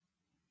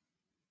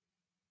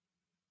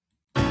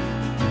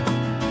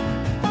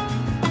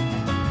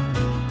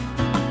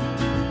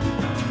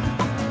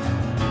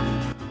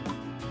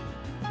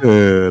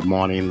Good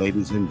morning,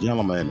 ladies and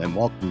gentlemen, and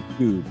welcome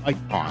to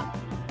Bike Time.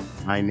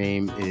 My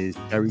name is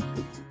Terry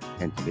Cook,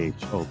 and today's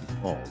show will be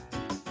called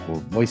Our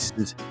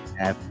Voices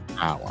Have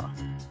Power.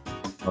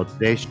 So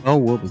today's show,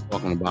 we'll be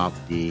talking about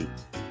the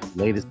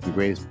latest and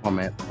greatest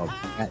format of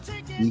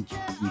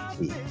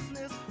ChatGPT.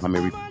 Let me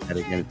repeat that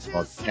again. It's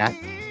called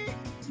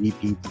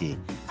ChatGPT.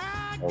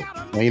 I'll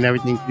explain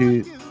everything to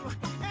you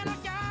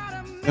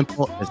as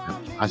simple as I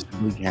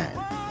possibly can.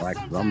 All right,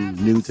 'cause I'm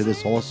new to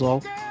this also,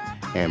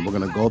 and we're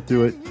gonna go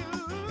through it.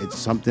 It's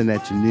something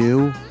that's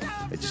new.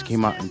 It just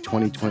came out in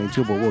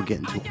 2022, but we'll get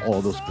into all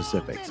those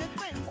specifics.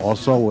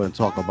 Also, we're going to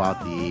talk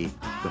about the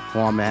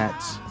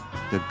formats,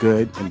 the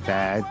good and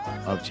bad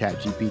of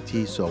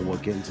ChatGPT. So we'll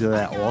get into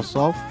that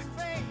also.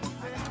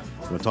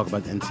 We'll talk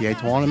about the NCAA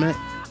tournament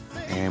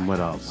and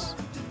what else,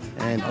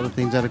 and other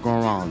things that are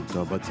going on.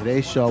 So, but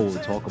today's show we'll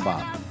talk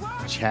about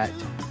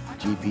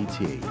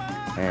ChatGPT,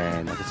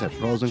 and like I said,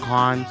 pros and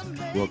cons.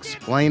 We'll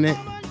explain it.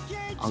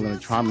 I'm going to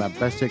try my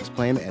best to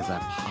explain it as I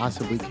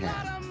possibly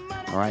can.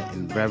 All right,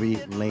 in very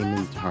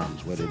layman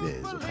terms, what it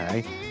is.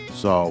 Okay,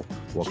 so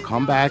we'll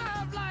come back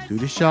to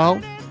the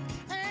show.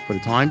 For the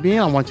time being,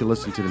 I want you to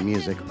listen to the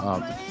music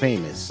of the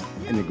famous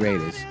and the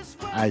greatest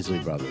Isley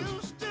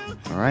Brothers.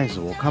 All right,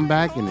 so we'll come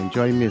back and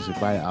enjoy the music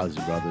by the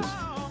Isley Brothers,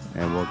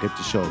 and we'll get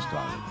the show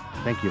started.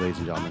 Thank you, ladies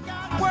and gentlemen.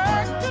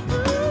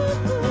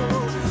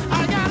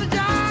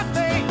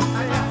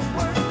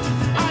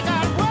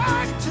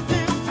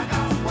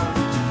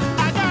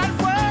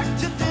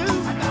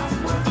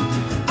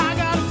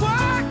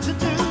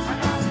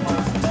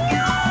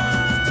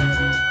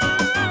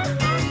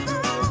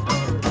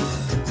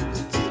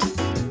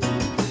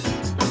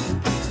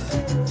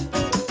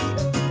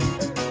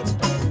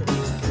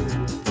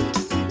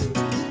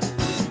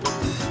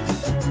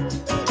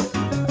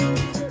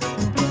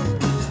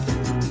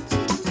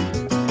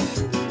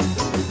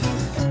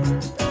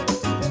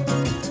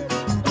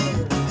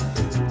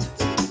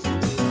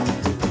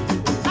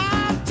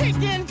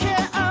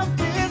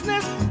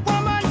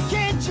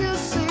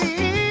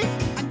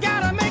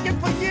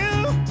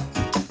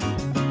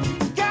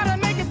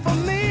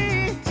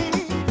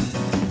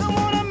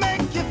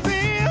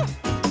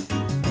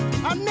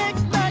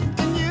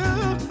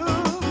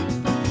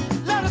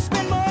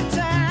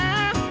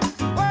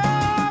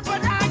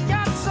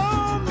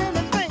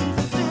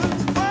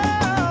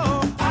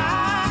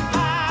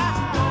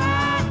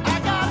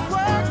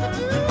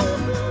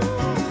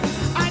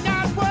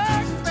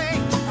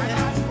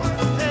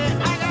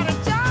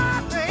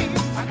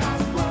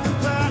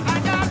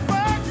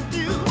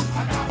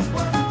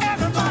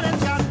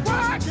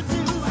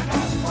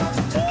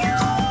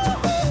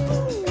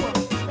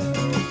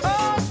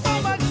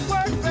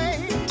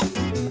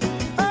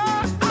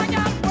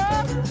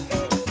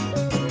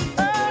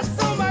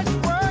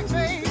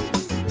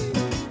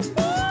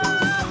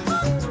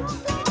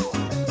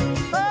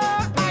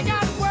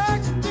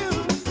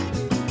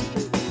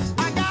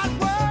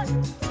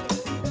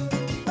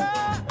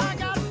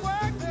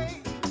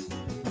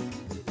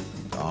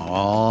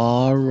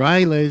 All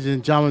right, ladies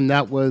and gentlemen,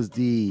 that was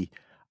the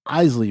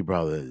Isley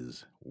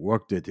Brothers.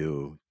 Work to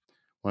Do,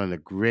 one of the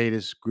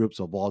greatest groups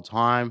of all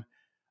time.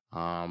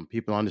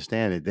 People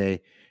understand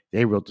it.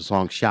 They wrote the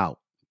song "Shout."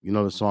 You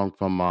know the song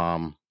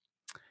from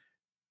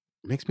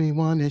 "Makes Me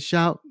Want to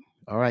Shout."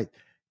 All right,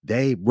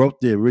 they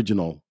wrote the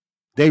original.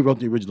 They wrote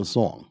the original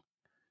song.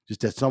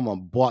 Just that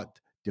someone bought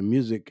the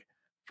music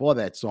for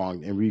that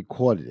song and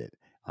recorded it.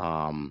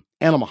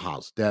 Animal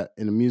House. That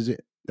in the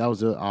music. That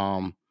was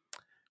a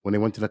when they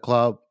went to the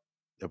club,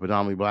 the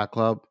predominantly black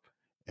club,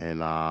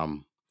 and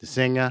the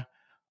singer.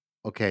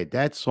 Okay,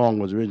 that song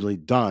was originally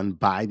done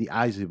by the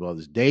Isley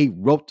Brothers. They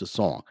wrote the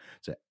song.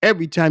 So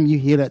every time you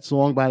hear that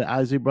song by the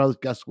Isley Brothers,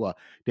 guess what?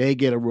 They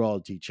get a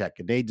royalty check,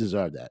 and they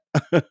deserve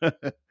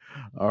that.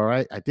 All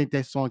right. I think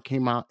that song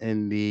came out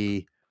in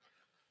the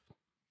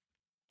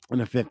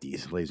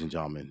 50s, ladies and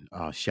gentlemen.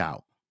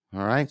 Shout.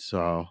 All right.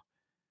 So,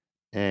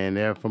 and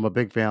they're from a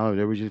big family.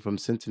 They're originally from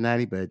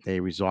Cincinnati, but they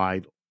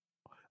reside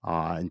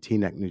in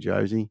Teaneck, New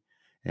Jersey.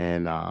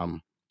 And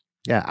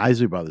yeah,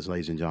 Isley Brothers,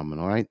 ladies and gentlemen.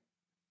 All right.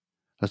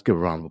 Let's give a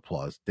round of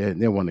applause.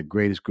 They're one of the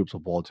greatest groups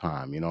of all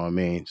time. You know what I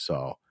mean?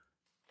 So,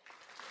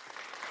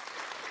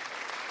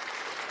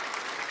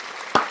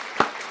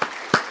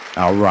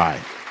 all right,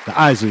 the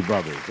Isley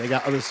Brothers. They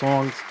got other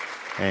songs,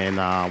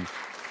 and I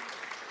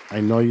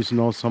know you used to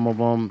know some of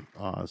them.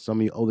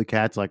 Some of the older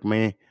cats like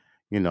me,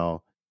 you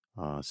know,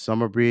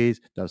 Summer Breeze.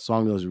 That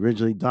song that was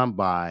originally done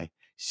by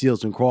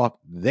Seals and Croft.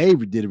 They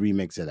did a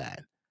remix of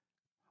that.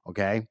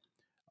 Okay.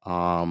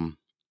 Um,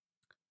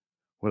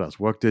 what else?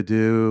 Work to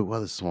Do. What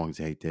other songs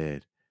they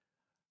did?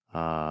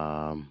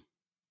 Um,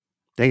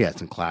 they got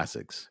some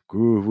classics.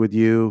 Groove with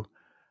You.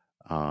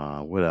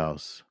 What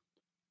else?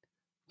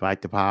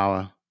 Fight the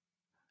Power.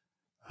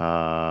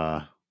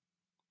 Uh,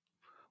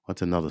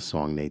 what's another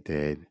song they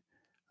did?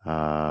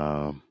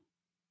 Um,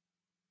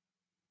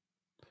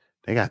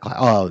 they got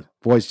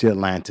Voice to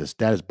Atlantis.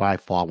 That is by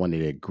far one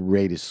of their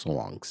greatest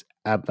songs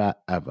ever.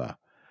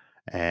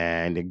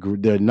 And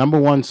the number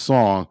one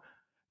song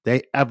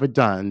they ever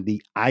done,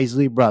 the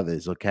Isley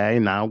Brothers. Okay,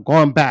 now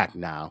going back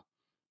now,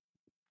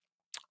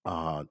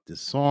 the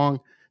song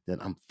that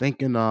I'm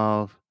thinking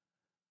of,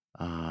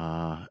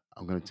 I'm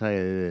gonna tell you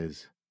it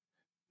is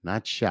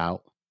not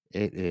shout.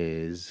 It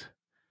is.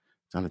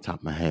 It's on the top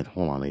of my head.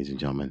 Hold on, ladies and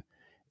gentlemen.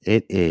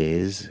 It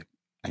is.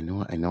 I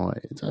know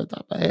it. It's on the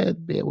top of my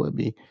head. Bear with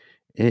me.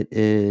 It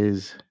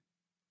is.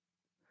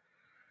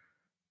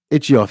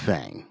 It's your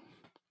thing.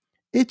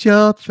 It's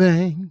your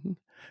thing.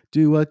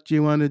 Do what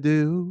you want to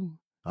do.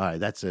 All right,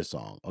 that's their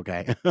song.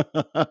 Okay.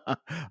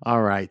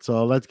 All right,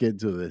 so let's get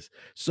into this.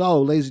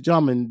 So, ladies and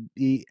gentlemen,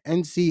 the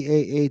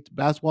NCAA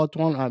basketball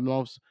tournament. I don't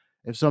know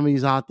if some of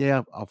you out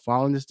there are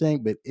following this thing,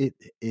 but it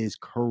is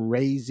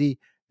crazy,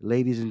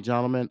 ladies and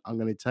gentlemen. I'm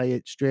going to tell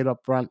you straight up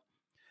front.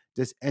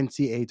 This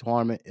NCAA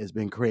tournament has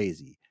been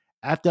crazy.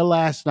 After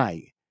last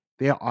night,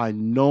 there are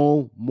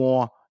no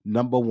more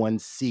number one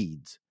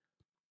seeds.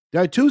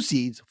 There are two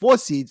seeds, four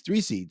seeds,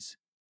 three seeds.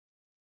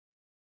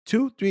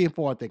 Two, three, and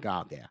four, I think, are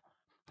out there.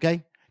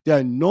 Okay? There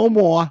are no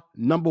more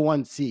number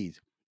one seeds.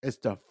 It's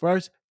the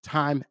first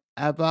time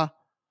ever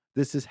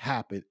this has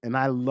happened, and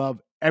I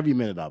love every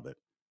minute of it.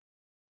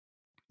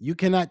 You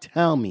cannot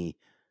tell me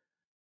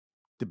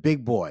the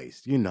big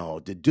boys,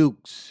 the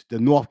Dukes, the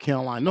North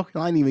Carolina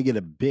didn't even get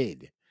a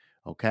bid.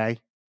 Okay?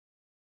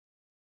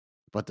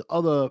 But the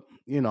other,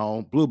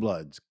 blue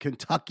bloods,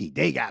 Kentucky,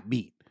 they got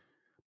beat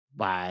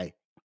by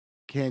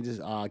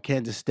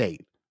Kansas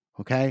State.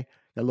 Okay,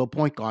 that little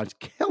point guard's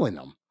killing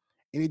them,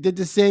 and he did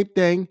the same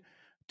thing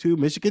to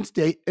Michigan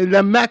State in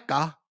the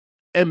Mecca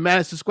in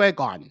Madison Square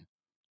Garden.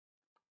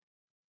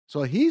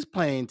 So he's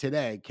playing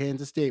today,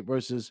 Kansas State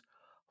versus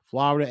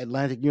Florida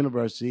Atlantic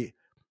University.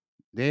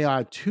 They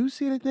are two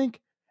seed, I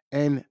think,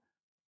 and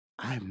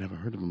I've never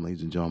heard of them,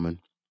 ladies and gentlemen.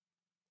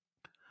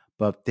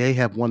 But they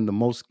have won the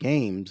most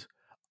games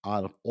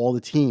out of all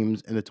the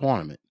teams in the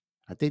tournament.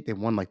 I think they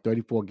won like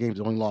 34 games,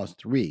 only lost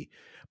 3.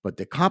 But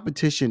the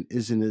competition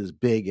isn't as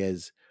big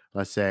as,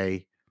 let's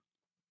say,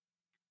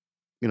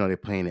 they're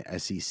playing an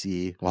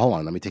SEC. Well, hold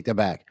on, let me take that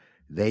back.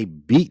 They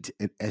beat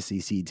an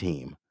SEC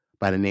team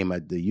by the name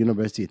of the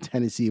University of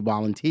Tennessee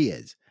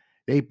Volunteers.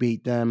 They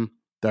beat them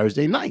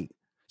Thursday night.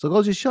 So it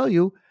goes to show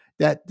you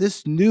that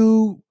this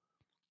new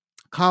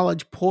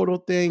college portal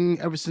thing,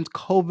 ever since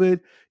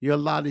COVID, you're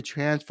allowed to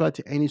transfer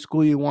to any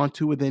school you want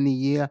to within a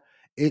year.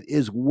 It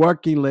is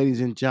working,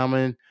 ladies and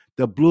gentlemen.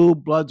 The Blue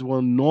Bloods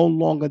will no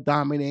longer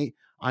dominate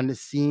on the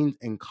scenes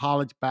in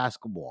college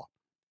basketball.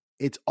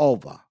 It's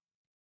over.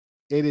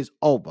 It is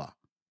over.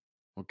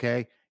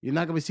 Okay? You're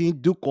not going to be seeing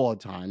Duke all the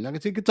time. You're not going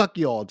to see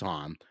Kentucky all the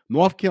time.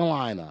 North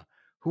Carolina.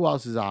 Who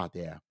else is out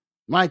there?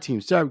 My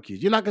team,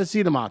 Syracuse. You're not going to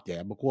see them out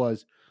there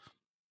because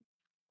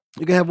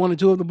you can have one or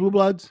two of the Blue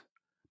Bloods,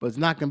 but it's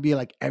not going to be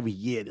like every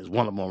year there's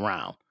one of them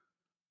around.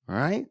 All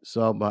right.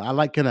 So, but I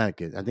like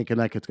Connecticut. I think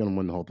Connecticut's going to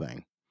win the whole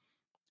thing.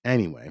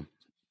 Anyway.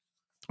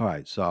 All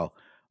right. So,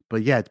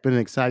 but yeah, it's been an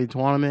exciting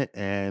tournament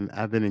and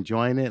I've been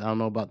enjoying it. I don't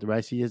know about the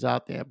rest of you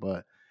out there,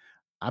 but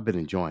I've been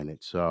enjoying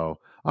it. So,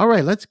 all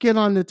right, let's get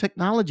on the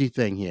technology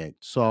thing here.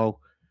 So,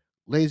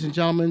 ladies and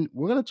gentlemen,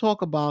 we're going to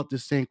talk about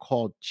this thing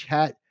called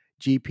Chat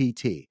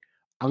GPT.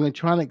 I'm going to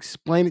try to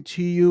explain it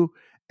to you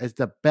as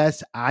the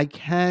best I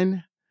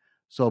can.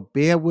 So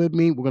bear with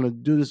me. We're going to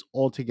do this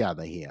all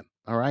together here.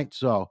 All right.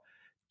 So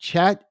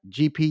Chat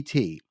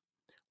GPT,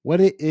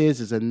 what it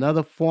is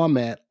another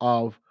format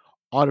of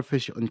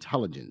artificial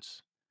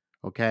intelligence.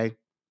 Okay.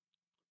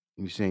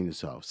 You're saying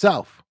to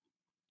yourself,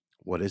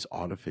 what is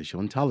artificial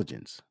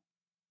intelligence?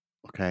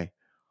 Okay.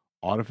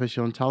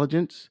 Artificial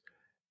intelligence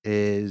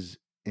is,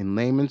 in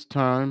layman's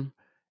term,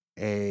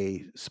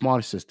 a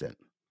smart assistant.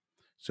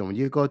 So when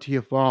you go to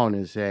your phone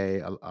and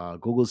say,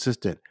 Google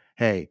Assistant,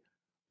 hey,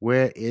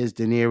 where is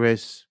the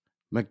nearest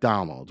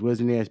McDonald's? Where's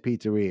the nearest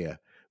pizzeria?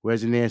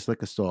 Where's the nearest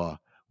liquor store?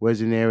 Where's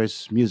the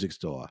nearest music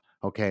store?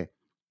 Okay,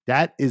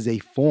 that is a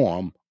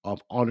form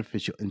of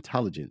artificial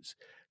intelligence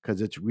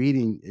because it's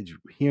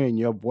hearing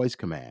your voice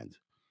commands.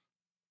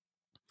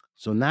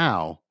 So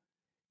now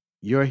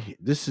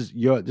this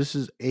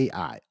is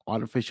AI,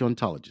 artificial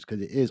intelligence,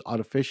 because it is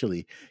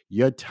artificially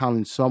you're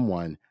telling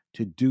someone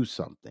to do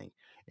something.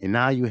 And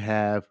now you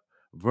have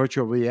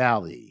virtual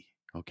reality,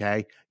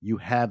 okay? You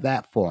have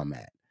that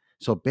format.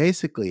 So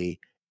basically,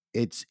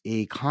 it's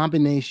a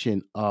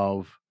combination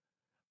of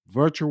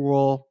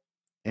virtual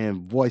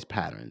and voice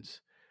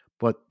patterns.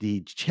 But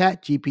the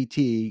chat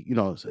GPT,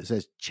 it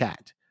says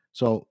chat.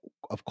 So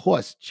of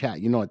course, chat,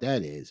 you know what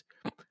that is.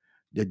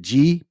 The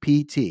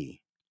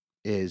GPT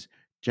is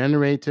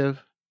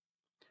generative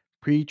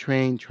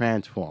pre-trained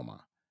transformer.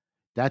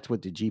 That's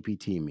what the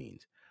GPT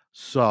means.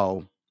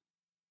 So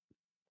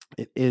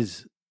it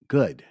is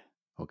good.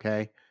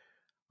 Okay.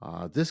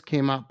 This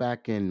came out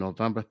back in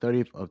November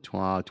 30th of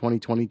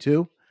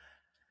 2022.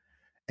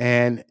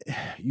 And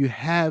you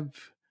have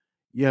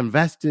your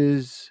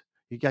investors,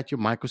 you got your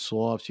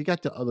Microsofts, you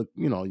got the other,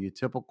 your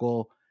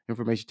typical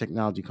information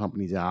technology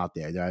companies out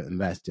there that are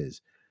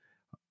investors.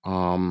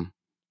 Elon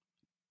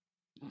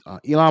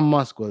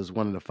Musk was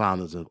one of the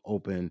founders of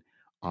Open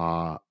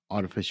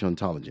Artificial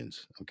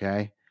Intelligence.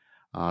 Okay.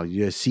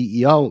 Your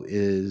CEO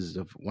is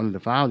one of the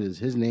founders.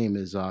 His name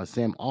is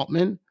Sam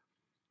Altman.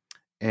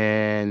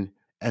 And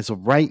as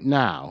of right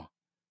now,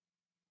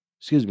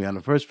 excuse me, on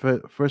the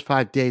first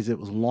 5 days it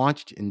was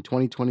launched in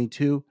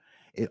 2022,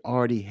 it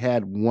already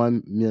had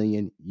 1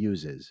 million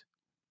users.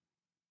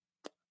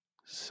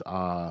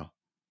 Uh,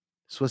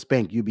 Swiss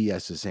Bank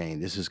UBS is saying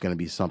this is going to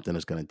be something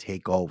that's going to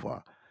take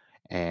over,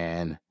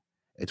 and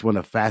it's one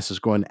of the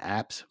fastest growing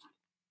apps.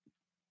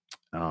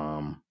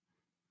 Um,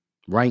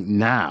 right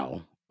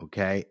now,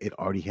 okay, it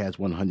already has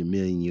 100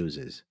 million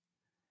users.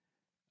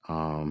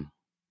 Um,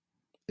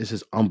 this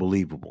is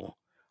unbelievable,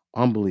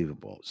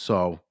 unbelievable.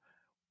 So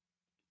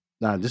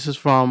now this is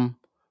from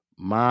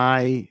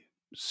my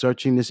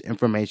searching this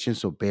information,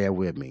 so bear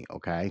with me,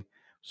 okay?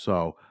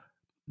 So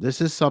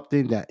this is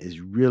something that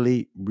is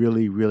really,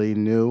 really, really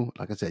new.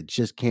 Like I said,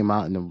 just came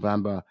out in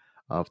November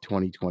of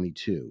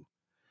 2022.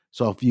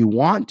 So if you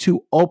want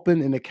to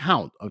open an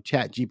account of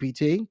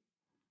ChatGPT,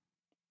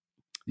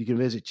 you can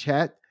visit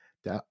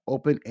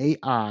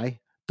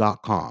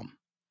chat.openai.com.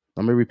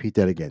 Let me repeat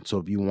that again. So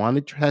if you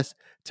want to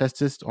test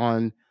this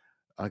on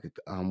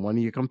one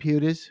of your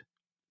computers,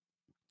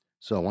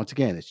 so once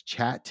again, it's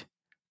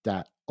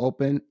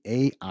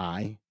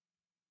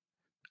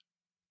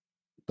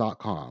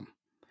chat.openai.com.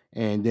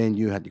 And then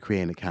you have to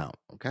create an account.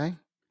 Okay.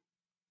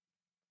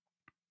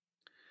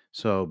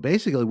 So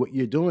basically, what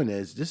you're doing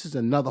is this is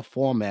another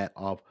format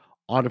of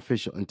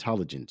artificial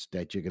intelligence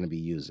that you're going to be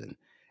using.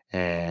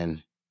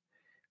 And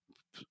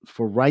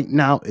for right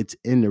now, it's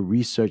in the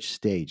research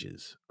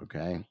stages.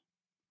 Okay.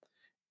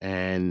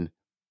 And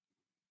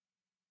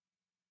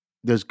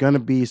there's going to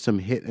be some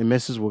hit and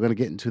misses. We're going to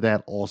get into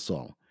that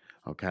also.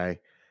 Okay.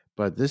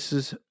 But this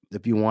is,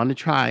 if you want to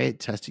try it,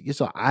 test it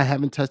yourself. I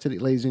haven't tested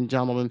it, ladies and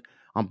gentlemen.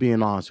 I'm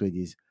being honest with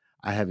you.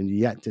 I haven't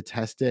yet to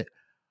test it.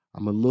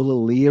 I'm a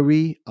little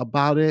leery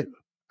about it.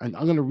 And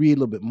I'm going to read a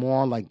little bit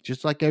more, like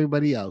just like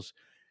everybody else.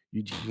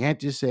 You can't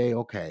just say,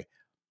 okay,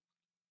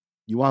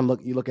 you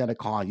look at a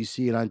car, you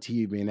see it on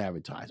TV being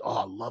advertised. Oh,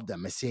 I love that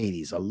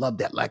Mercedes. I love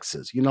that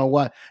Lexus. You know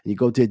what? And you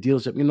go to a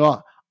dealership, you know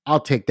what? I'll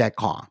take that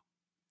car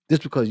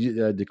just because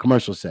the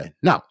commercial said.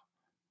 No,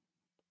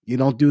 you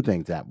don't do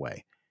things that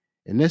way.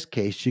 In this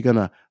case,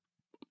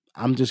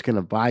 I'm just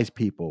gonna advise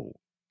people.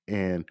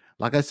 And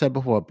like I said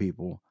before,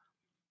 people,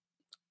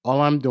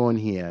 all I'm doing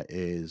here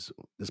is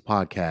this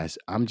podcast.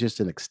 I'm just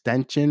an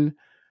extension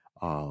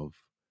of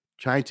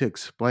trying to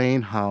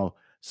explain how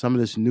some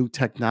of this new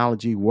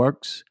technology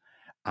works.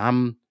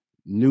 I'm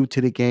new to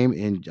the game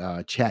in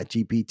Chat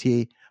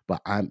GPT,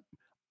 but I'm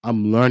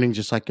learning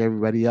just like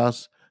everybody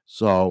else.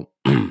 So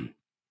we're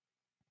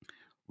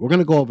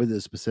gonna go over the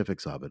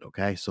specifics of it,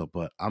 okay? So,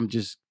 but I'm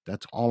just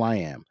that's all I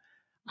am.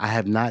 I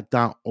have not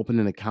done open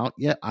an account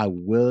yet. I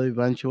will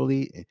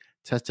eventually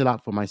test it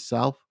out for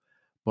myself,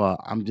 but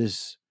I'm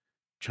just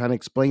trying to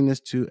explain this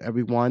to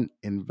everyone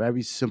in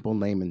very simple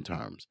layman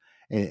terms,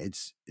 and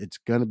it's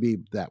gonna be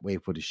that way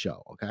for the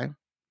show, okay?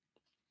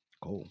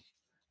 Cool.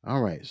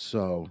 All right,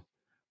 so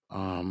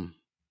um,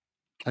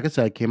 like I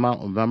said, it came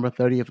out November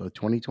 30th of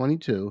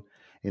 2022,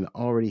 and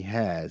already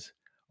has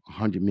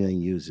 100 million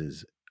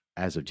users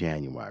as of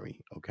January.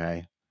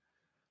 Okay.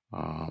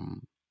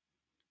 Um,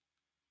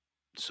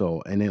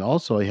 so, and then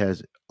also it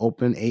has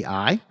Open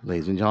AI,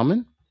 ladies and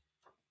gentlemen.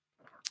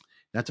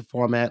 That's a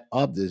format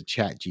of the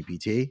Chat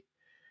GPT,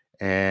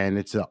 and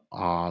it's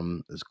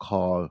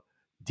called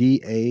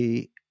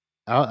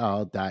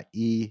DALL dot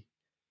E.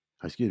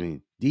 Excuse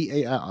me,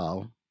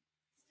 DALL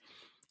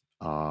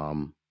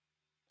um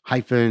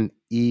hyphen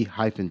E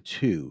hyphen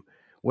two.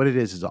 What it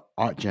is an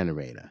art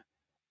generator,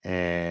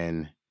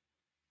 and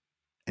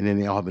then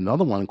they have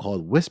another one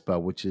called Whisper,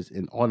 which is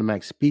an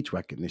automatic speech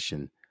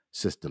recognition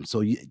system.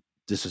 So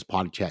this is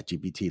part of Chat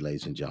GPT,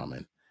 ladies and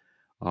gentlemen.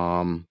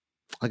 Um,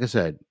 like I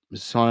said,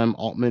 Sam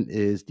Altman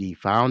is the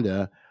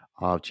founder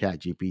of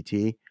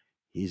ChatGPT.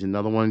 He's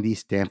another one of these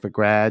Stanford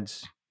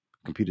grads,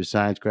 computer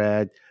science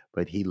grad,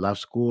 but he left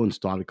school and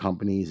started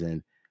companies,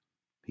 and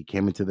he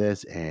came into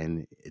this,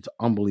 and it's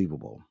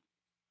unbelievable.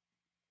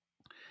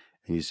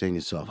 And you're saying to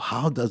yourself,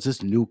 how does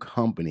this new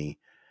company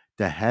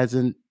that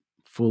hasn't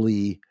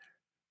fully,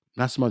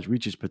 not so much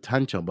reached its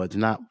potential, but it's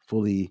not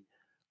fully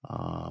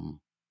um,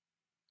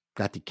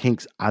 got the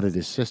kinks out of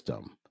the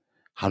system,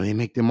 how do they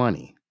make their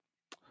money?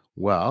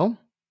 Well,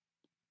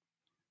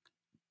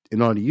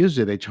 in order to use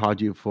it, they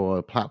charge you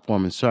for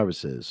platform and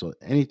services. So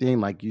anything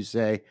like you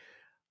say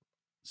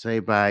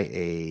buy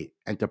a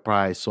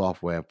enterprise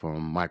software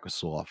from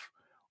Microsoft,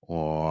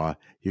 or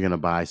you're gonna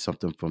buy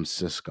something from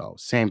Cisco.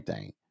 Same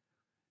thing.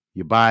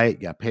 You buy it,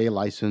 you got to pay a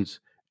license,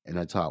 and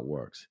that's how it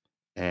works.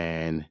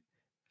 And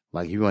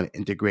like if you want to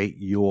integrate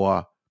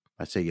your,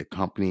 let's say your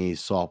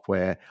company's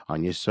software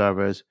on your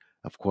servers,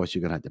 of course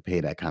you're gonna have to pay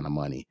that kind of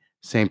money.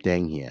 Same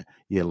thing here.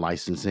 You're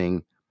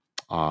licensing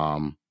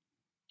um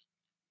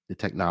the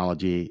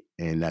technology,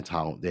 and that's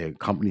how their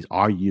companies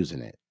are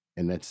using it,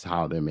 and that's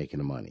how they're making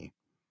the money.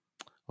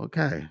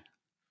 Okay.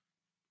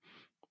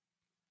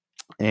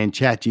 And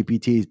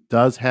ChatGPT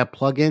does have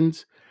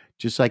plugins,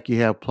 just like you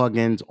have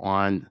plugins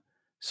on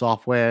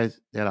softwares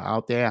that are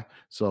out there.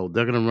 So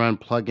they're gonna run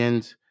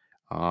plugins.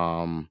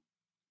 Um,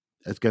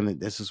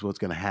 this is what's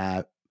gonna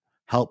have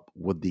help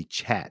with the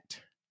chat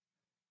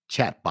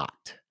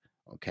bot.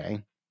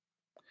 Okay.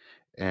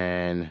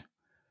 And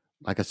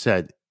like I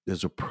said,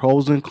 there's a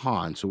pros and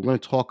cons. So we're going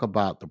to talk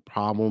about the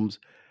problems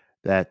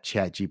that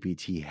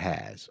ChatGPT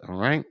has. All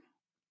right.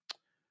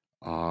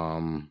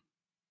 Um,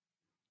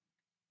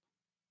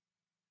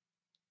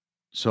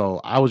 so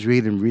I was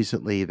reading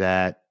recently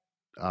that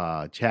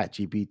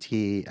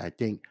ChatGPT, I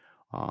think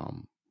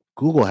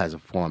Google has a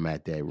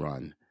format they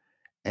run,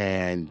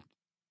 and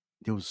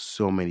there was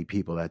so many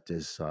people at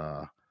this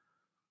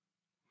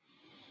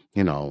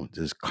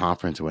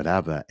conference or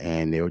whatever,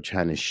 and they were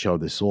trying to show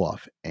this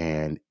off,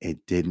 and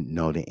it didn't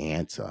know the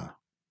answer.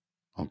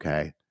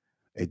 Okay,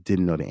 it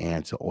didn't know the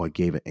answer or it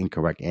gave an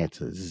incorrect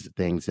answer. This is the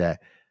things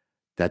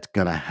that's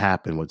gonna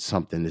happen with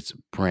something that's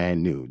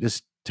brand new.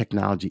 This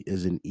technology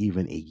isn't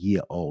even a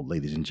year old,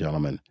 ladies and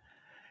gentlemen,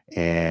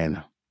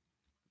 and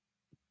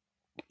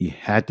you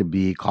had to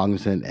be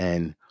cognizant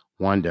and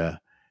wonder,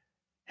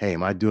 hey,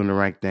 am I doing the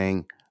right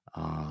thing?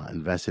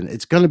 Investing.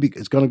 It's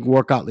gonna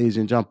work out, ladies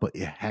and gentlemen, but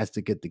it has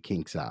to get the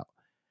kinks out.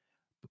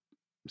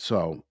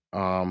 So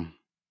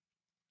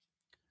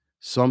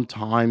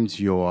sometimes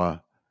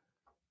the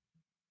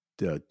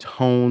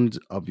tones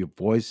of your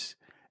voice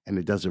and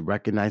it doesn't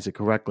recognize it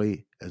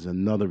correctly is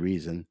another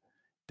reason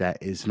that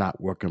it's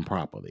not working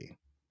properly.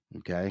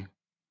 Okay.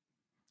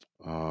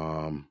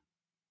 Um,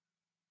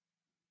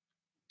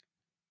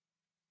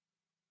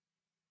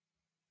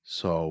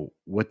 so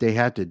what they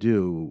have to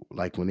do,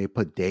 like when they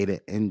put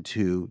data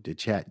into the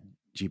chat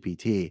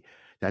GPT,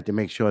 they have to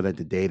make sure that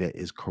the data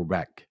is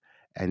correct.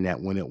 And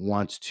that when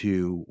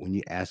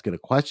you ask it a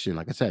question,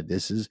 like I said,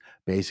 this is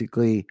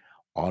basically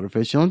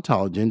artificial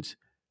intelligence.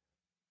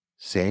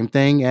 Same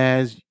thing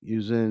as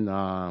using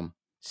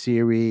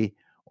Siri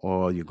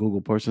or your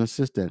Google personal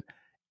assistant.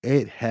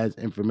 It has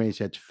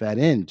information that's fed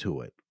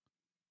into it.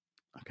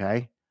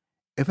 Okay.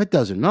 If it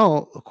doesn't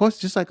know, of course,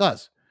 just like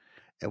us,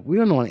 if we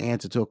don't know an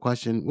answer to a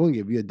question, we'll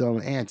give you a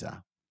dumb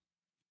answer.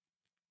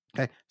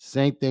 Okay.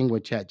 Same thing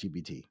with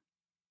ChatGPT.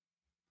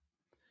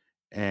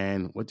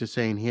 And what they're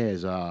saying here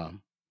is it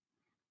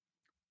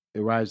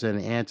arrives at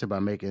an answer by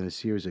making a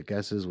series of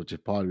guesses, which is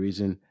part of the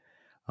reason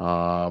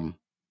um,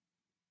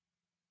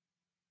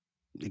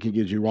 it can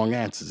give you wrong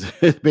answers.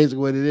 It's basically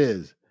what it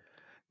is.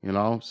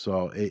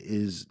 So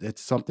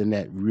it's something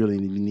that really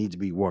needs to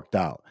be worked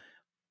out.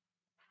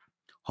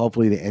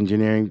 Hopefully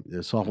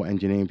the software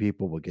engineering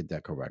people will get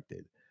that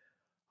corrected.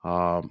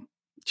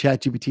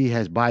 ChatGPT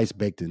has bias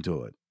baked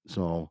into it.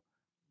 So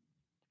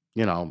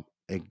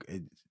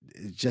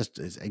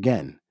it's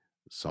again,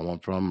 someone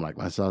from like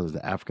myself as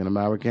the African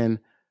American,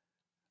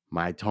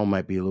 my tone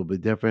might be a little bit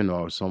different,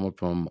 or someone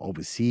from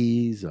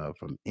overseas,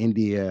 from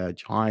India,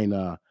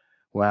 China,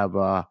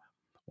 wherever,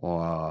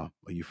 or are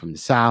you from the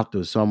South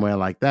or somewhere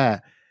like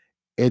that.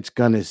 It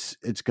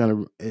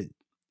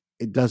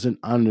doesn't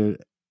under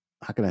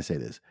how can I say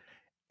this?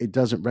 It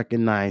doesn't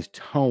recognize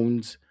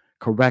tones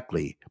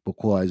correctly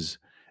because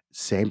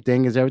same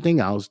thing as everything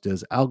else.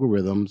 There's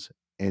algorithms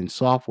and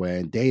software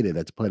and data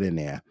that's put in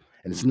there,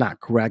 and it's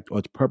not correct or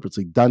it's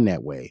purposely done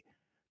that way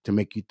to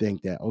make you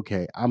think that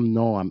okay, I'm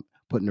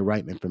putting the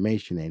right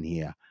information in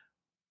here,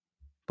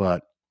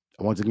 but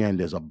once again,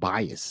 there's a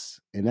bias,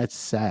 and that's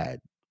sad.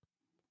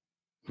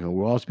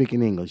 We're all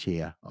speaking English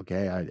here,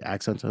 okay? Our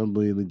accents are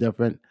completely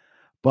different,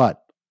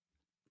 but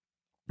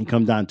you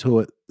come down to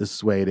it, this is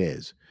the way it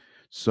is.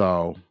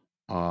 So,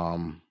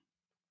 um,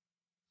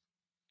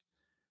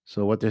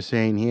 so what they're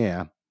saying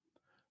here,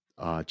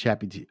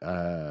 Chat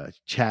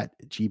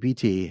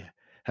GPT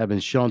have been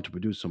shown to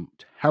produce some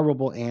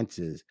terrible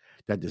answers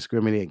that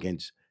discriminate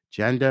against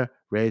gender,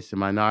 race, and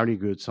minority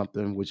groups,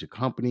 something which a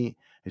company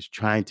is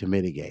trying to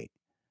mitigate.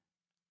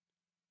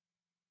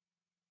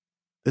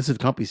 This is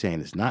the company saying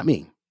this, not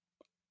me.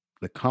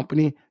 The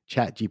company,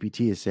 Chat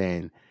GPT, is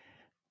saying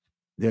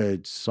they're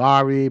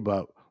sorry,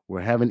 but we're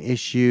having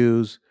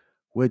issues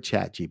with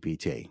Chat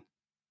GPT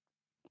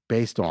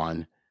based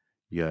on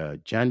your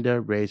gender,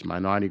 race,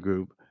 minority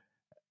group.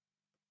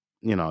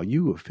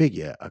 You would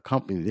figure a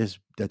company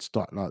that's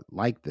starting out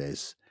like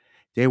this,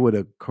 they would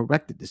have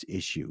corrected this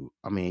issue.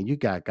 I mean, you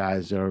got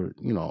guys that are,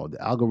 the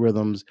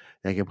algorithms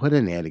they can put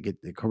in there to get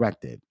it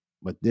corrected.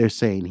 But they're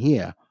saying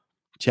here,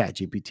 Chat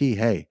GPT,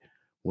 hey,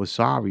 we're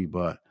sorry,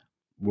 but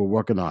we're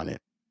working on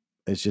it.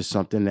 It's just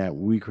something that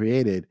we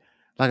created.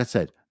 Like I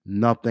said,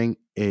 nothing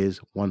is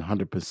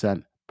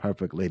 100%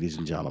 perfect, ladies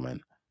and gentlemen.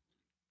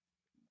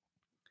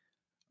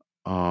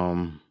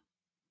 Um,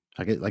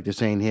 like they're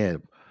saying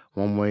here,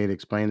 one way to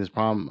explain this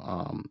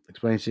problem,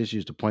 explain this issue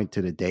is to point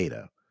to the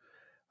data.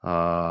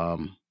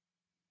 Um,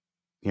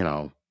 you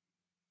know,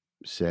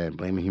 Said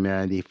blaming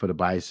humanity for the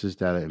biases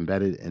that are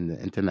embedded in the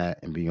internet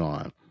and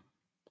beyond.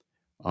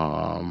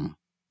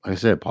 Like I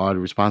said, part of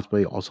the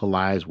responsibility also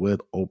lies with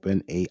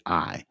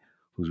OpenAI,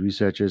 whose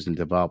researchers and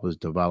developers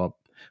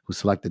who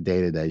select the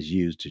data that is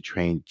used to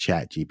train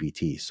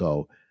ChatGPT.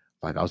 So,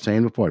 like I was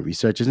saying before,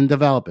 researchers and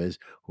developers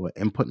who are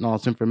inputting all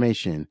this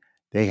information,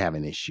 they have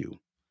an issue.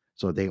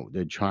 So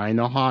they're trying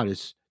their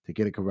hardest to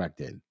get it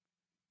corrected.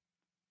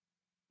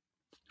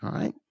 All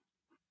right.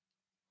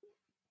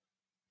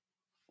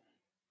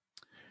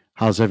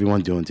 How's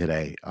everyone doing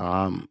today?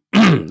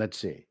 Let's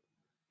see.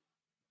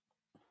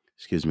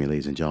 Excuse me,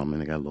 ladies and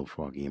gentlemen. I got a little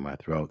froggy in my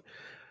throat.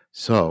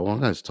 So I'm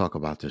going to talk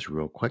about this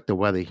real quick. The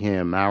weather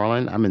here in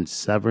Maryland. I'm in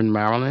Severn,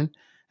 Maryland,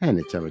 and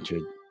the temperature.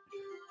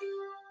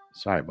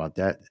 Sorry about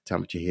that. The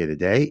temperature here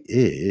today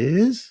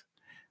is.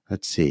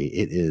 Let's see.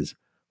 It is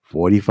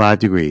 45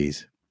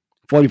 degrees.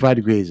 45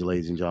 degrees,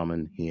 ladies and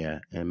gentlemen,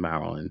 here in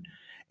Maryland,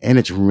 and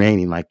it's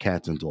raining like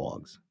cats and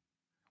dogs.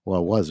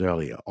 Well, it was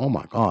earlier. Oh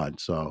my God.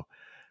 So,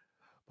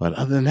 but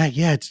other than that,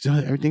 yeah, it's still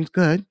everything's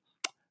good.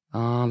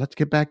 Let's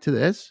get back to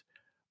this.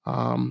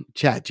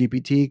 Chat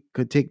GPT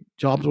could take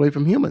jobs away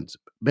from humans.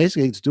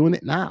 Basically, it's doing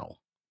it now.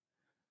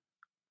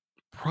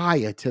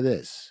 Prior to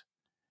this,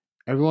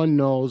 everyone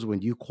knows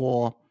when you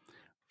call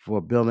for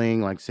a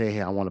billing, like say,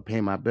 hey, I want to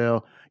pay my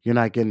bill, you're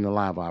not getting a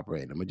live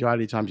operator.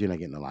 Majority of the times, you're not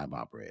getting a live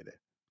operator.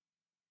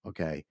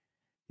 Okay.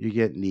 You're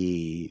getting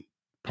the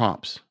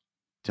prompts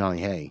telling,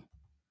 hey,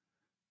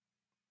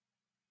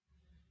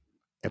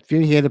 if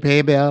you're here to pay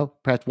a bill,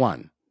 press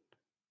one.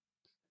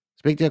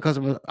 Speak to a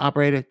customer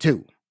operator,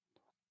 two.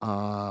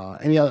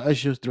 Any other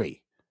issues,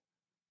 three.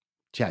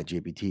 Chat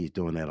GPT is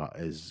doing that,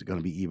 is going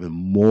to be even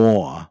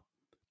more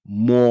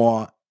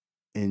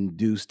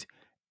induced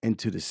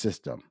into the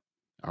system.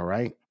 All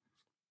right.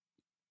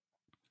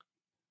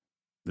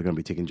 They're going to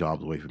be taking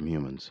jobs away from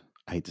humans.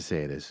 I hate to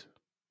say this.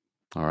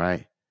 All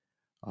right.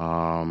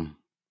 Um,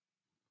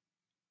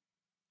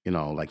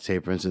 like say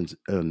for instance,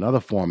 another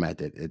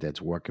format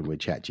that's working with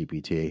Chat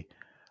GPT.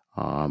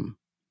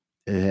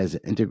 It has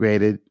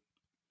integrated.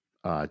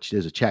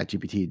 There's a Chat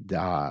GPT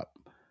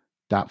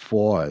dot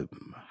four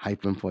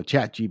hyphen for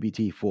Chat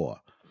GPT 4.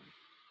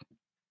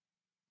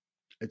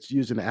 It's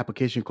using an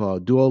application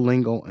called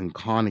Duolingo and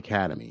Khan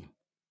Academy.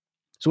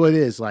 So it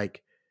is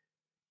like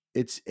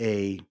it's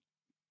a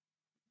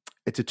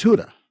it's a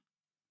tutor,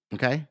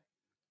 okay?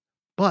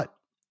 But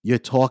you're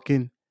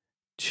talking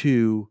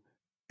to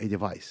a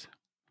device.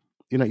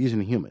 You're not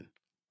using a human.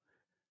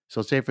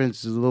 So say for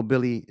instance, little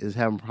Billy is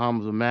having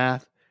problems with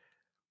math.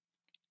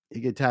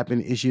 You can type in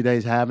the issue that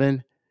he's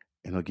having,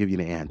 and it'll give you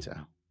the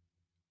answer.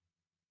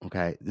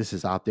 Okay, this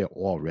is out there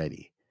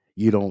already.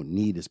 You don't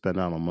need to spend a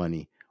lot of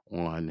money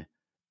on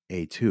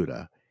a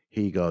tutor.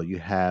 Here you go. You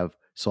have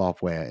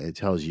software. It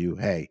tells you,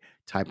 hey,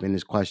 type in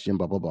this question,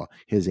 blah, blah, blah.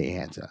 Here's the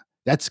answer.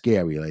 That's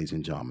scary, ladies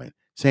and gentlemen.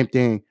 Same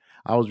thing.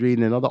 I was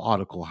reading another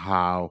article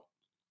how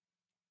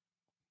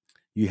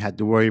you had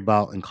to worry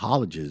about in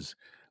colleges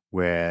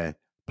where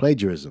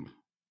plagiarism,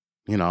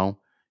 you know,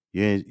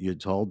 you're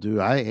told to,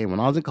 hey, when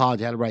I was in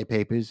college, I had to write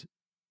papers,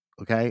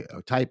 okay,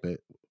 or type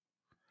it.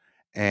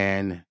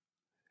 And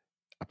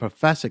a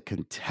professor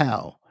can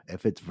tell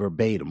if it's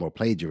verbatim or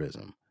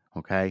plagiarism,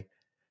 okay?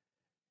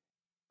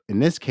 In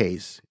this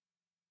case,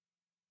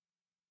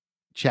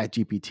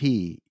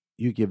 ChatGPT,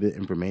 you give it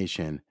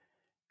information,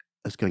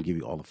 it's going to give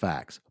you all the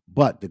facts.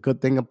 But the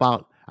good thing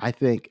about, I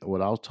think,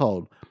 what I was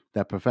told,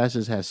 that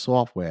professors have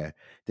software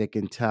that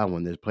can tell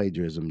when there's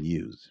plagiarism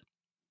used.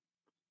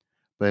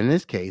 But in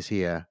this case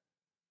here,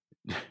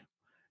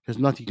 there's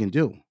nothing you can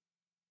do.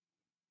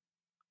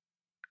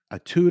 A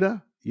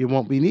tutor, you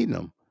won't be needing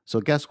them.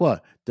 So guess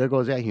what? There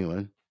goes that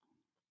human.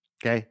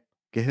 Okay,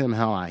 get him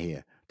hell out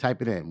here.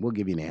 Type it in. We'll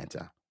give you an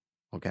answer.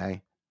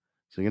 Okay.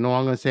 So you know what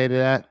I'm going to say to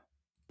that?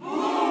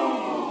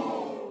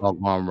 Oh,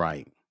 I'm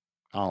right.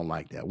 I don't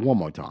like that. One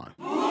more time.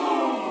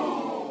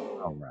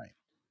 All right.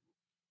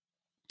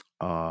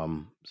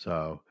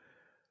 So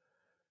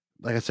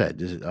like I said,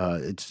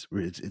 it's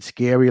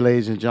scary,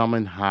 ladies and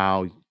gentlemen,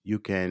 how you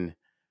can,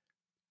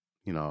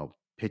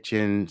 pitch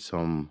in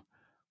some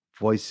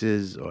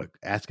voices or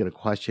ask it a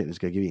question, it's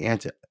gonna give you an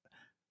answer.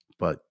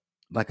 But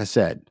like I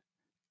said,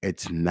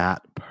 it's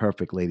not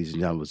perfect, ladies and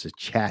gentlemen. It's a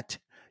chat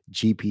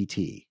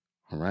GPT.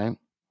 All right.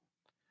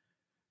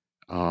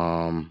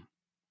 Um,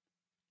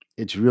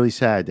 it's really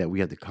sad that we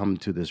have to come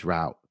to this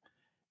route.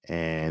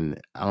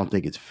 And I don't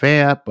think it's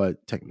fair,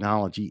 but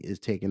technology is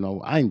taking over.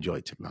 I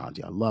enjoy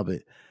technology. I love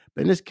it.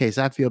 But in this case,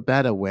 I feel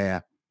better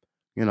where,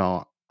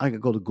 I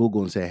could go to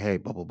Google and say, hey,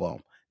 blah, blah, blah.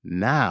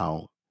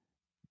 Now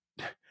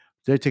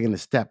they're taking a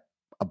step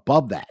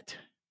above that.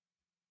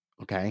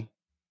 Okay.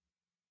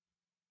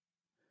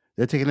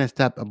 They're taking a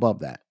step above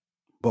that.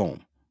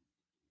 Boom.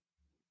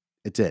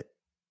 It's it.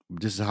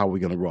 This is how we're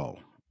going to roll.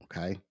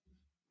 Okay.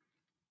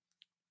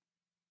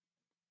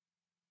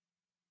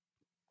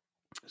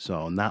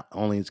 So not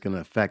only it's going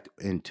to affect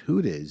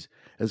Intuitives,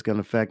 it's going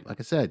to affect, like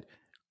I said,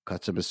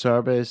 customer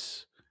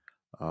service,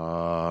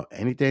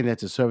 anything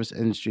that's a service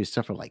industry,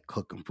 stuff for like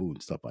cooking food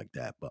and stuff like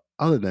that. But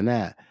other than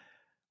that,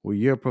 where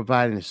you're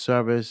providing a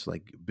service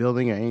like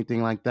building or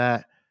anything like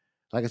that,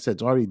 like I said,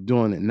 it's already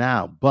doing it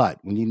now. But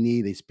when you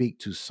need to speak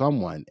to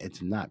someone,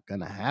 it's not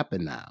going to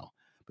happen now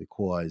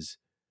because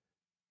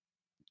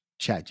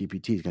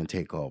ChatGPT is going to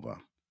take over.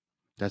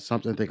 That's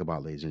something to think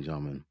about, ladies and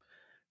gentlemen.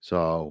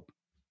 So,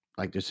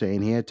 like they're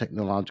saying here,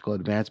 technological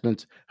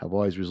advancements have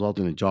always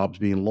resulted in jobs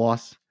being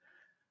lost,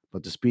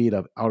 but the speed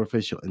of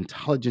artificial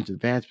intelligence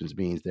advancements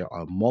means there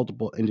are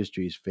multiple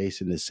industries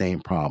facing the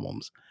same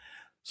problems.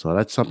 So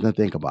that's something to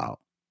think about.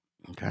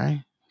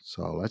 Okay.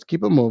 So let's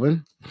keep it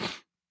moving.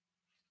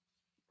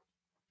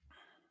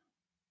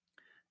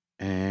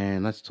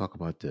 And let's talk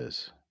about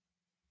this.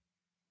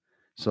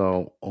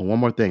 So, one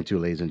more thing, too,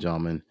 ladies and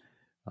gentlemen.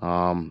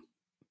 Um,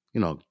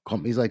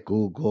 companies like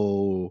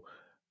Google,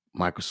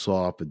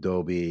 Microsoft,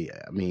 Adobe,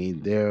 I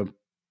mean, they're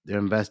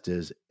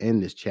investors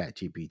in this Chat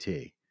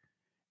GPT.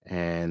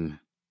 And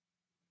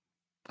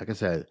like I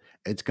said,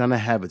 it's gonna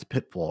have its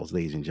pitfalls,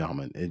 ladies and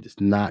gentlemen. It's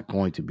not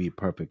going to be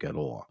perfect at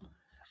all.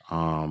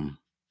 Um,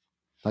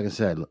 like I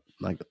said,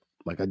 like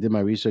like I did my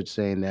research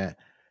saying that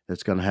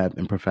it's gonna have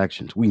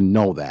imperfections. We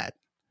know that.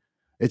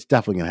 It's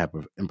definitely gonna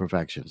have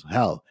imperfections.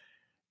 Hell,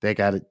 they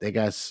got it. They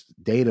got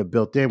data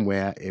built in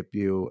where if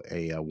you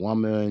a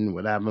woman,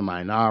 whatever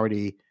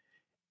minority,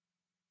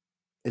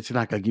 it's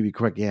not gonna give you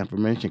correct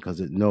information because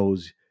it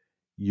knows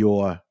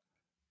your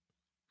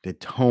the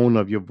tone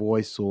of your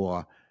voice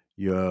or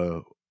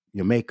your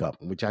your makeup,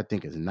 which I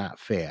think is not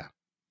fair.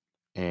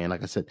 And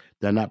like I said,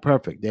 they're not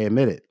perfect. They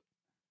admit it.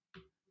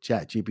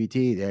 Chat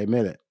GPT, they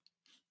admit it,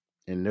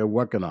 and they're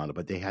working on it.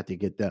 But they have to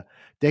get the.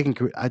 They can.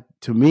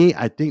 To me,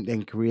 I think they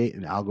can create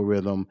an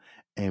algorithm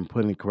and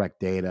put in correct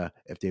data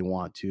if they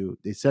want to.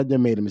 They said they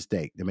made a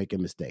mistake. They're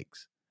making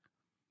mistakes,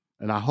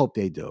 and I hope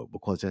they do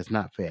because that's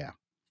not fair.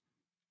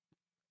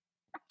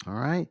 All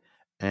right,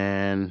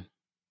 and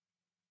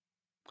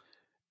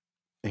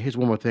here's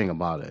one more thing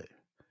about it.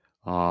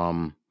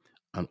 Um,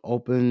 an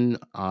open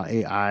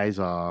AI's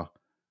own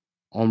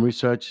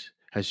research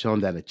has shown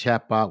that a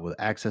chatbot with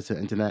access to the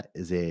internet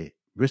is a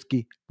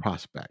risky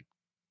prospect.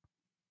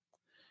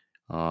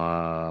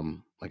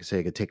 Like I say,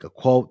 it could take a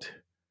quote,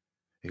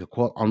 it could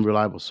quote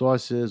unreliable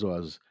sources, or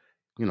as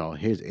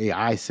here's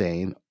AI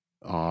saying,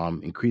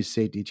 increase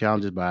safety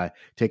challenges by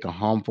taking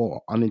harmful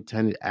or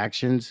unintended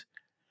actions,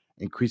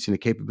 increasing the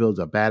capabilities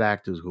of bad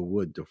actors who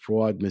would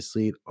defraud,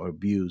 mislead, or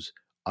abuse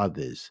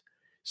others.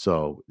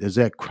 So there's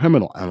that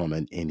criminal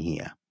element in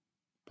here.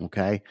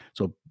 Okay.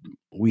 So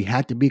we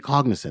had to be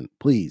cognizant.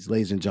 Please,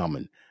 ladies and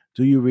gentlemen,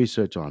 do your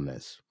research on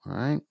this. All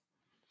right.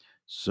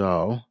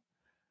 So,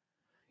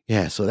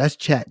 yeah, so that's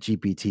Chat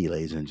GPT,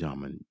 ladies and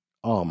gentlemen.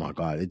 Oh my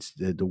God. It's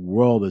the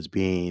world is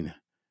being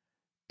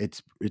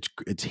it's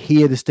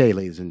here to stay,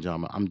 ladies and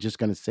gentlemen. I'm just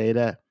gonna say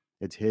that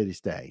it's here to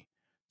stay.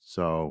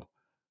 So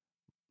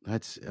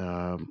that's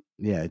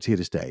yeah, it's here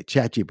to stay.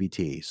 Chat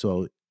GPT.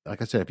 So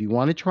like I said, if you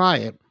want to try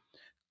it,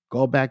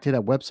 go back to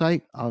that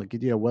website. I'll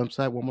give you a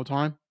website one more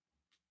time.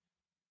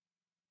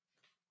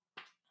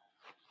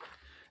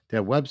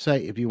 That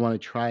website, if you want to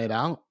try it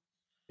out,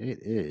 it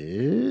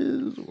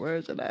is where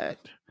is it at?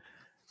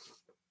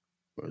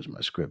 Where's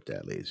my script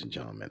at, ladies and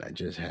gentlemen? I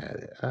just had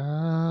it.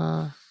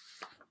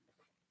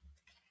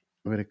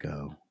 Where'd it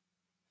go?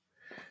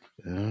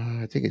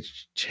 I think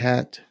it's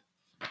chat.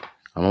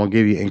 I'm gonna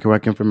give you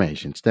incorrect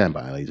information. Stand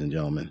by, ladies and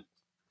gentlemen.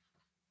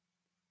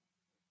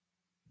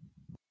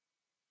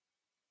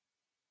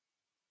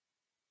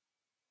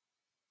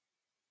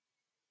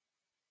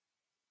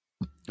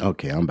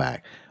 Okay, I'm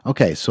back.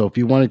 Okay, so if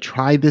you want to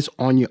try this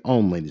on your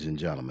own, ladies and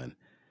gentlemen,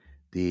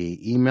 the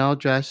email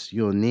address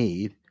you'll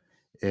need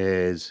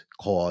is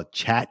called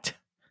chat.openai,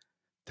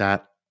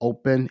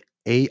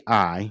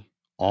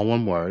 all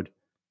one word,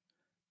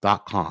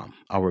 .com.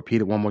 I'll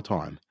repeat it one more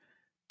time.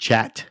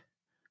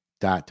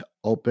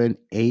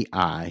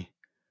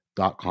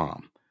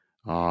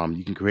 Chat.openai.com.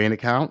 You can create an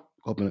account,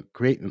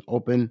 create an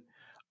open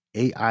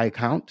AI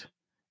account,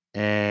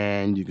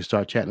 and you can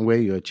start chatting away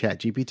your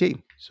chat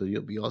GPT. So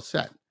you'll be all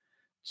set.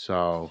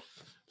 So,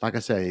 like I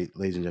say,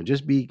 ladies and gentlemen,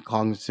 just be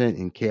cognizant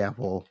and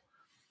careful.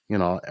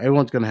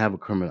 Everyone's going to have a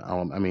criminal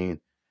element. I mean,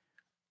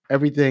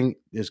 everything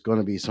is going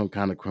to be some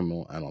kind of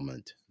criminal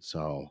element.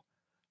 So,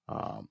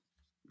 um,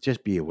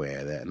 just be aware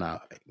of that.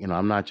 Now,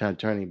 I'm not trying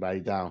to turn anybody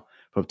down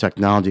from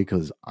technology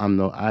because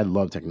I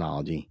love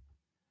technology,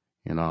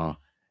 you know,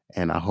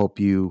 and I hope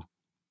you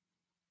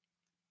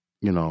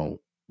know,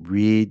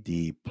 read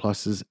the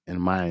pluses and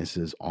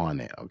minuses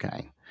on it.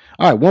 Okay.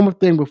 All right. One more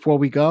thing before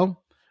we go.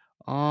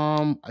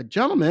 A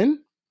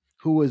gentleman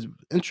who was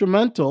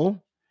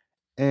instrumental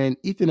in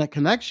Ethernet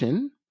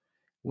connection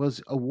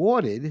was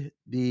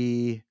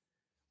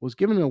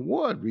given an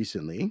award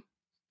recently.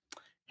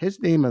 His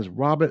name is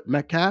Robert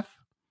Metcalf.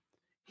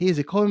 He is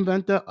a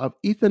co-inventor of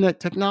Ethernet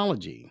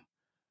technology.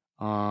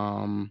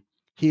 Um,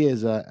 he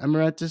is an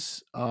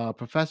emeritus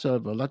professor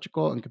of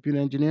electrical and computer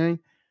engineering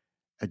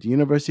at the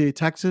University of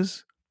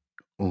Texas,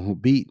 who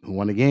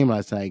won the game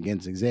last night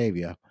against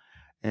Xavier,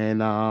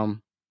 and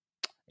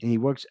he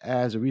works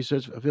as a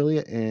research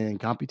affiliate in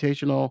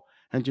computational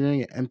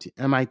engineering at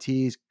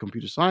MIT's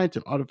Computer Science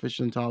and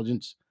Artificial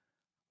Intelligence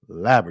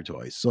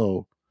Laboratory.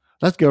 So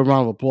let's give a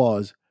round of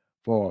applause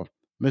for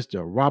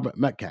Mr. Robert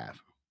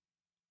Metcalf.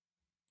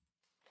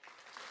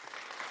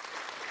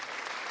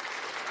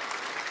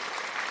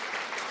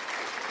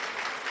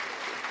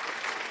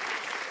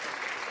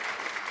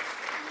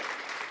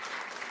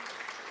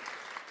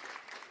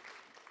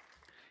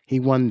 He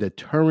won the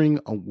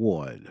Turing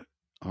Award.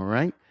 All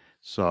right.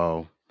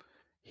 So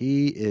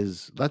he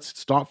is, let's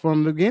start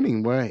from the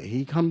beginning where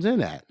he comes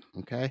in at.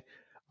 Okay.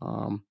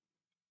 Um,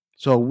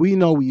 so we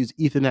know we use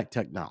Ethernet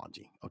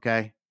technology.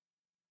 Okay.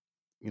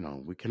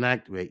 We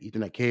connect, we have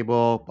Ethernet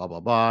cable, blah, blah,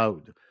 blah.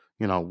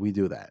 We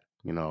do that.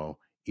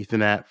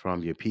 Ethernet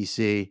from your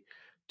PC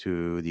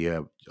to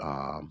the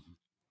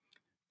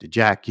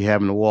jack you have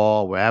in the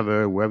wall,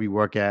 wherever you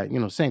work at,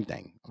 same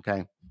thing.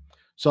 Okay.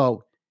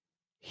 So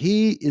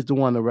he is the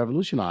one that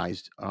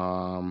revolutionized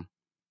computers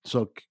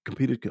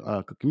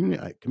could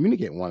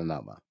communicate with one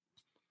another.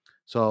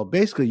 So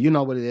basically, you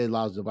know what it is,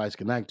 allows the device to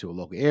connect to a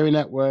local area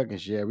network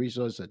and share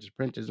resources such as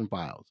printers and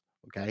files.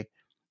 Okay.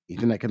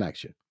 Ethernet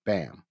connection.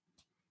 Bam.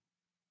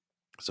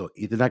 So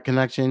Ethernet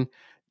connection,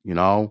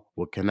 will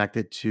connect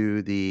it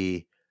to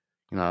the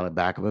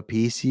back of a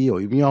PC or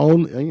even your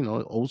own,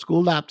 old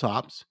school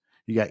laptops.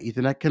 You got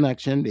Ethernet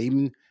connection. They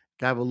even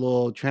have a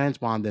little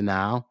transponder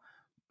now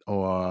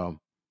or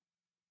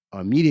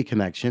a media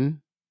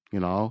connection, you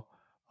know.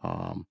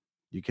 Um,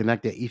 you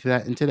connect the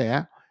Ethernet into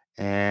there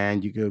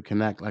and you could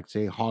connect, like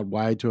say,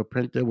 hardwired to a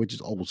printer, which is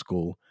old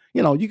school.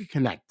 You could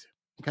connect.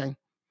 Okay.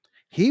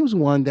 He was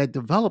one that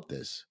developed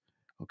this.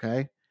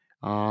 Okay.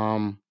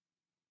 Um,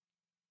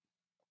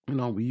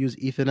 we use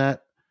Ethernet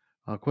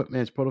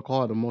equipment as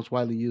protocol, the most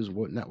widely used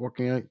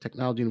networking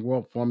technology in the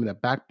world, forming the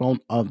backbone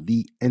of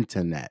the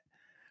internet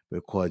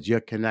because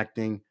you're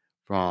connecting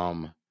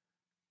from,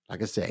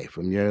 like I say,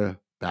 from your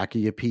back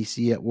of your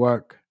PC at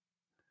work,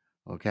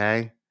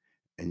 okay,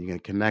 and you're gonna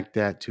connect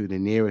that to the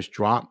nearest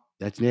drop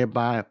that's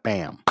nearby.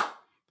 Bam.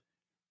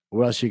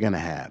 What else you're gonna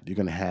have? You're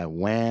gonna have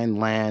WAN,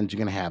 LANs. You're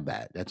gonna have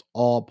that. That's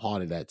all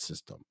part of that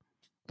system.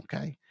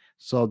 Okay.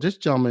 So this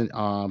gentleman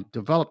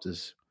developed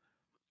this,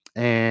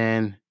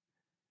 and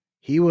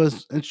he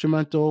was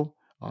instrumental.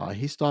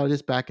 He started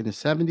this back in the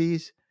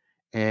 70s,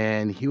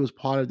 and he was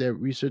part of their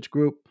research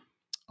group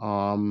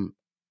um,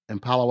 in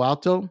Palo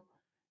Alto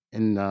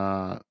in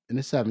the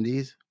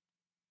 70s.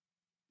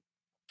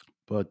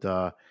 But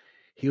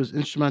he was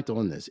instrumental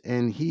in this.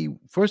 And he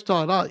first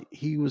started out,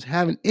 he was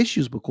having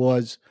issues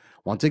because,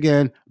 once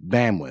again,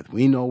 bandwidth.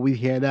 We know we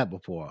hear that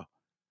before.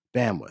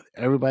 Bandwidth.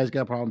 Everybody's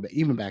got a problem,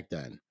 even back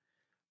then.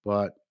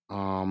 But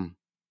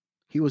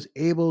he was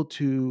able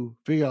to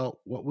figure out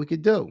what we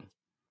could do.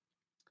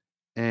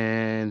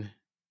 And,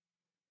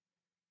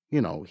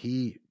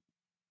 he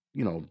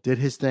did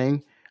his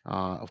thing.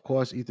 Of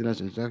course,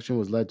 Ethernet's introduction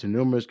was led to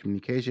numerous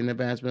communication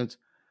advancements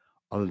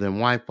other than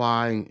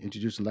Wi-Fi,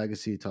 introducing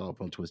legacy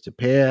telephone twisted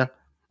pair.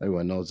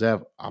 Everyone knows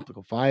that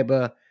optical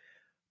fiber,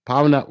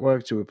 power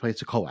network to replace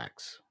the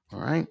coax.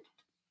 All right,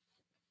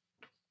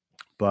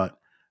 but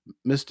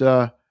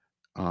Mr.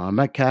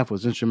 Metcalf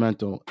was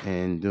instrumental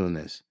in doing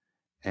this,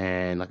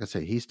 and like I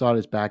said, he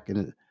started back in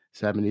the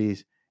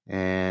 70s,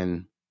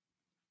 and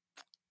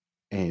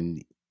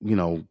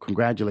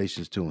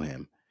congratulations to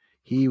him.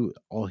 He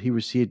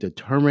received the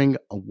Turing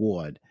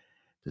Award.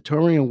 The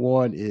Turing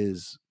Award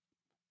is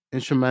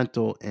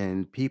instrumental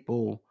in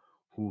people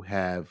who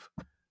have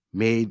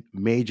made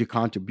major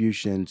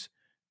contributions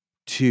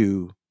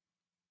to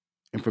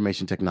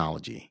information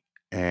technology.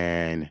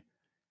 And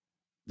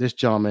this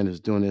gentleman is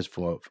doing this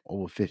for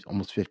over 50,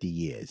 almost 50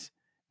 years.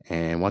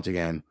 And once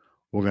again,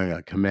 we're going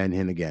to commend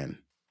him again.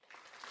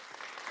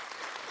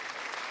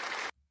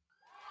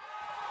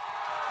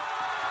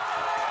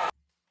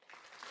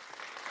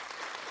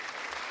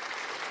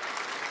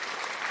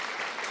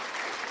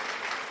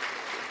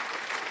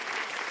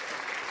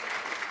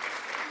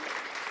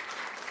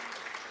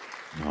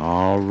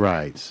 All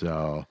right.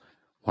 So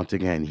once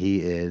again,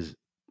 you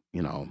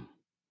know,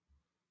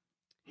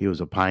 he was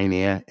a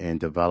pioneer in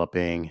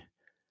developing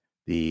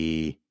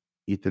the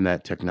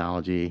Ethernet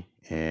technology,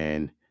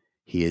 and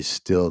he is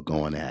still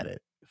going at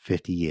it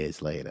 50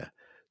 years later.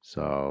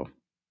 So,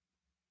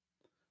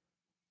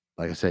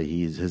 like I said,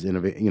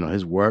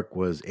 his work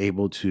was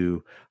able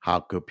to how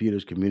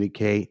computers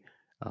communicate,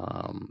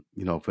 for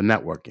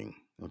networking.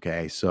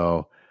 Okay,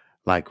 so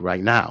like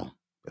right now,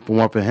 if it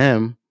weren't for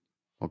him,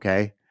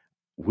 okay,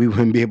 we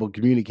wouldn't be able to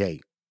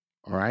communicate.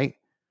 All right,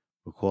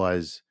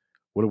 because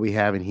what do we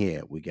have in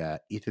here? We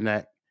got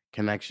Ethernet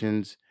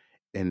connections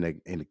in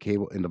the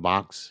cable in the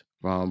box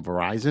from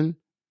Verizon.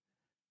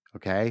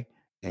 Okay,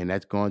 and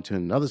that's going to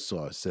another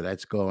source. So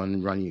that's going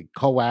to run your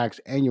coax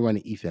and you're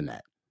running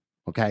Ethernet.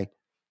 Okay,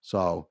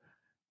 so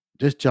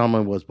this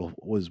gentleman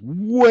was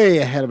way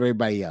ahead of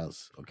everybody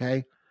else.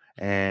 Okay,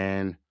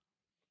 and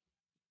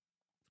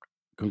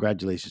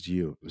congratulations to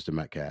you, Mr.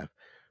 Metcalf.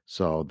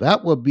 So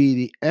that will be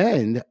the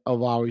end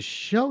of our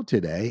show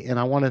today, and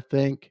I want to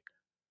thank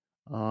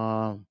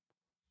um,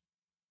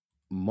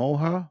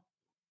 Moha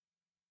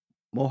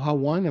Moha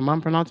One. Am I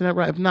pronouncing that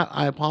right? If not,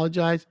 I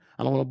apologize.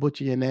 I don't want to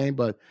butcher your name,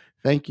 but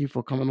thank you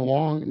for coming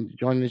along and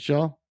joining the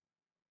show.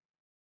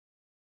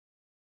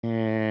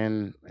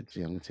 And let's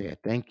see, I'm gonna say a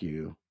thank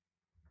you.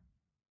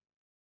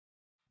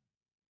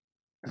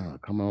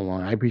 Coming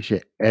along. I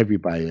appreciate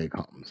everybody that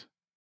comes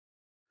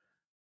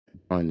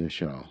on the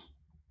show.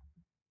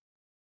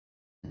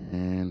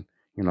 And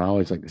I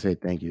always like to say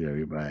thank you to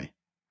everybody.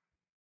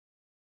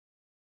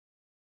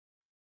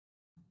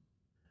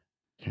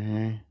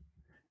 Okay.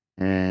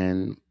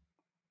 And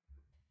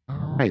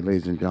all right,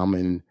 ladies and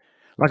gentlemen.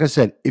 Like I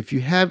said, if you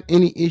have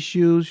any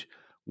issues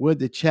with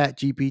the Chat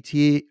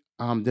GPT,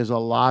 there's a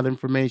lot of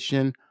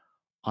information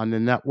on the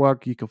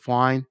network you can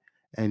find,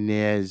 and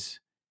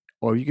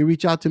or you can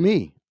reach out to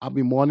me. I'll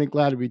be more than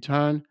glad to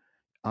return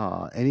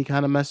any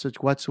kind of message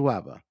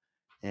whatsoever.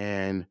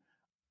 And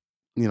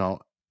you know,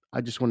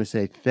 I just want to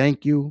say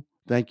thank you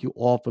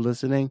all for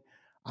listening.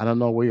 I don't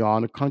know where you are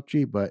in the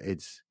country, but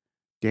it's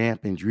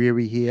damp and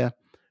dreary here.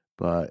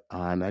 But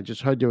and I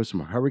just heard there were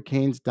some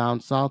hurricanes down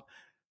south.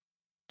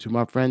 To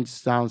my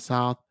friends down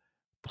south,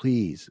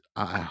 please,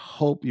 I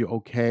hope you're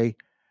okay.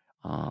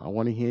 I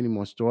want to hear any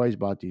more stories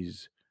about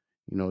these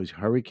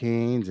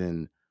hurricanes,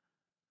 and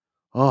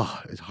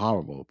oh, it's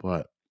horrible.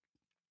 But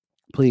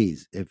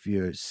please, if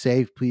you're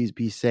safe, please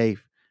be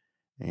safe.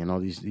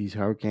 And these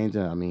hurricanes,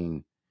 I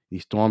mean,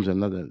 these storms are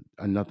nothing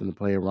to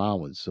play around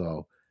with.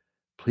 So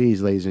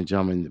please, ladies and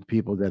gentlemen, the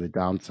people that are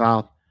down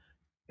south,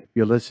 if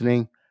you're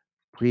listening,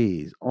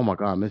 please. Oh my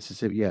God,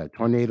 Mississippi, yeah,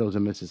 tornadoes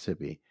in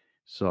Mississippi.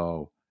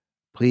 So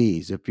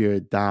please, if you're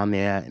down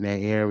there in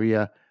that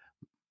area,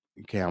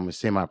 okay, I'm gonna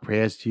say my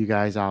prayers to you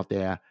guys out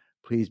there.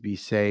 Please be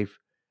safe,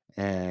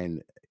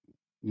 and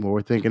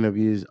we're thinking of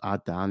you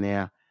out down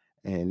there.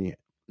 And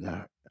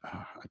yeah,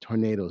 a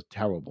tornado is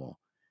terrible,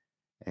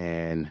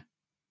 and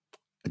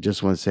I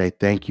just want to say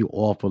thank you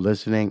all for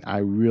listening. I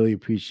really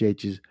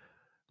appreciate you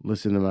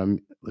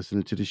listening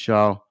to the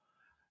show.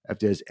 If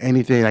there's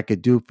anything I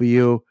could do for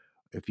you,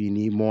 if you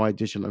need more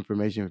additional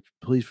information,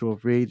 please feel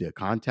free to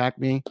contact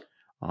me.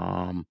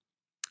 Um,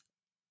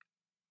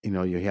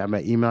 you have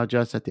my email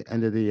address at the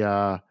end of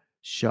the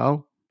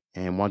show.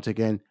 And once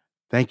again,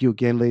 thank you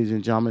again, ladies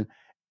and gentlemen.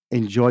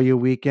 Enjoy your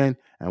weekend,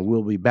 and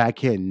we'll be back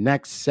here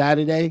next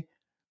Saturday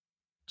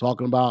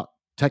talking about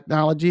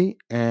technology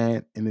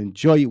and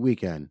enjoy your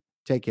weekend.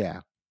 Take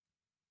care.